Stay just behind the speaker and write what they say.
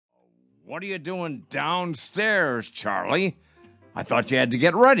What are you doing downstairs, Charlie? I thought you had to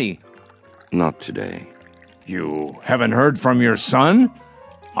get ready. Not today. You haven't heard from your son?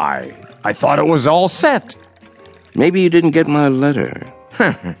 I thought it was all set. Maybe you didn't get my letter.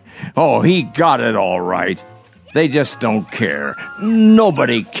 Oh, he got it all right. They just don't care.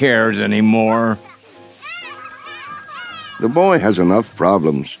 Nobody cares anymore. The boy has enough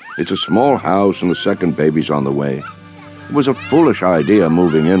problems. It's a small house and the second baby's on the way. It was a foolish idea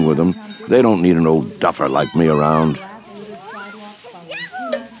moving in with him. They don't need an old duffer like me around.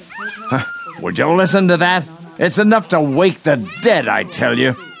 Would you listen to that? It's enough to wake the dead, I tell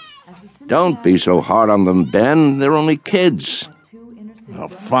you. Don't be so hard on them, Ben. They're only kids. A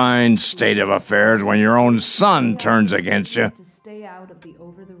fine state of affairs when your own son turns against you. Stay out of the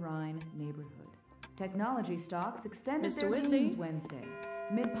over-the-Rhine neighborhood. Technology stocks extended Mr. Whitley? Wednesday.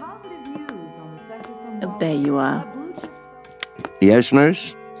 Mid positive views on the sector from There you are. Yes,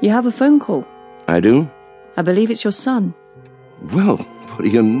 nurse? You have a phone call. I do? I believe it's your son. Well, what do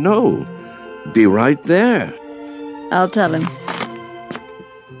you know? Be right there. I'll tell him.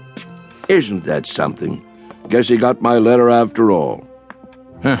 Isn't that something? Guess he got my letter after all.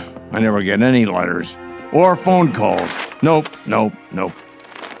 I never get any letters. Or phone calls. Nope.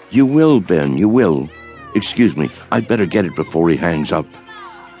 You will, Ben, you will. Excuse me, I'd better get it before he hangs up.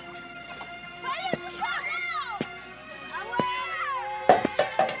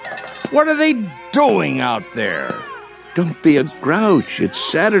 What are they doing out there? Don't be a grouch. It's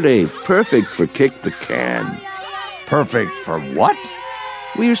Saturday. Perfect for Kick the Can. Perfect for what?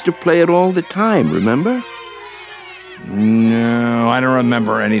 We used to play it all the time, remember? No, I don't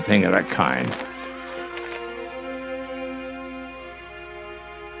remember anything of the kind.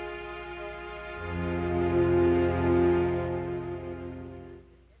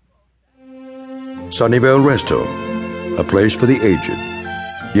 Sunnyvale Rest Home, a place for the aged.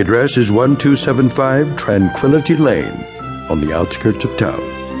 The address is 1275 Tranquility Lane, on the outskirts of town.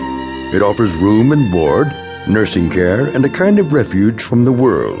 It offers room and board, nursing care, and a kind of refuge from the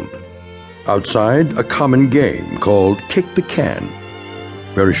world. Outside, a common game called Kick the Can.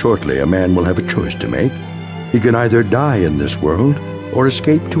 Very shortly, a man will have a choice to make. He can either die in this world or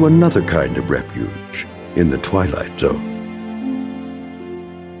escape to another kind of refuge in the Twilight Zone.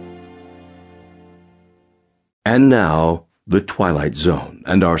 And now, The Twilight Zone,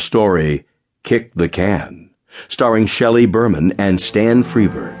 and our story, Kick the Can, starring Shelley Berman and Stan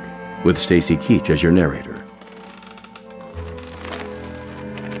Freeberg, with Stacy Keach as your narrator.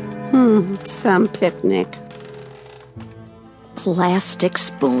 Some picnic. Plastic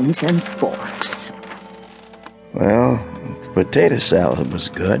spoons and forks. Well, the potato salad was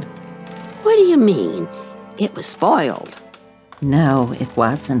good. What do you mean? It was spoiled. No, it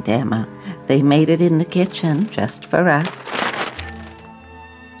wasn't, Emma. They made it in the kitchen just for us.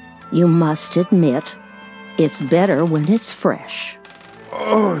 You must admit, it's better when it's fresh.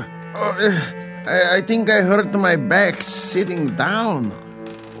 I think I hurt my back sitting down.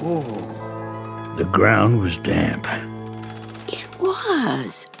 The ground was damp. It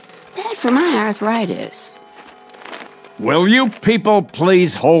was. Bad for my arthritis. Will you people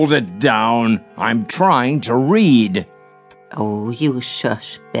please hold it down? I'm trying to read. Oh, you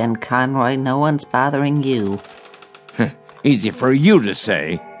shush, Ben Conroy. No one's bothering you. Easy for you to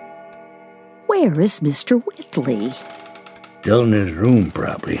say. Where is Mr. Whitley? Still in his room,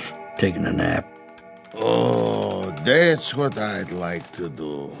 probably, taking a nap. Oh, that's what I'd like to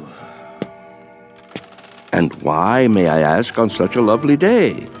do. And why, may I ask, on such a lovely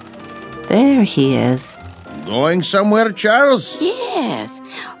day? There he is. Going somewhere, Charles? Yes.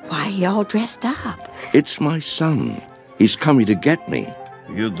 Why are y'all dressed up? It's my son. He's coming to get me.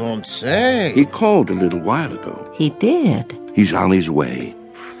 You don't say. He called a little while ago. He did. He's on his way.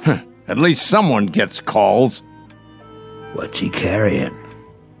 At least someone gets calls. What's he carrying?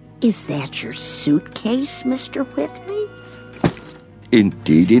 Is that your suitcase, Mr. Whitley?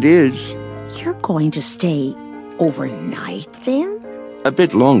 Indeed it is. You're going to stay overnight, then? A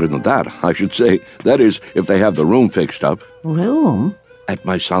bit longer than that, I should say. That is, if they have the room fixed up. Room? At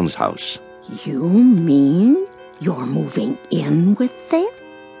my son's house. You mean you're moving in with them?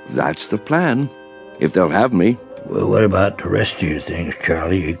 That's the plan. If they'll have me. Well, what about the rest of your things,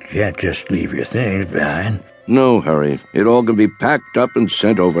 Charlie? You can't just leave your things behind. No hurry. It all can be packed up and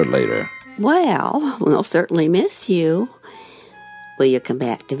sent over later. Well, we'll certainly miss you. Will you come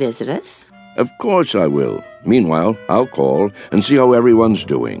back to visit us? Of course I will. Meanwhile, I'll call and see how everyone's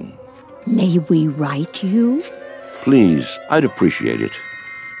doing. May we write you? Please, I'd appreciate it.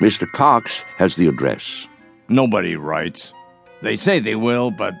 Mr. Cox has the address. Nobody writes. They say they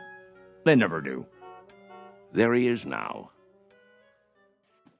will, but they never do. There he is now.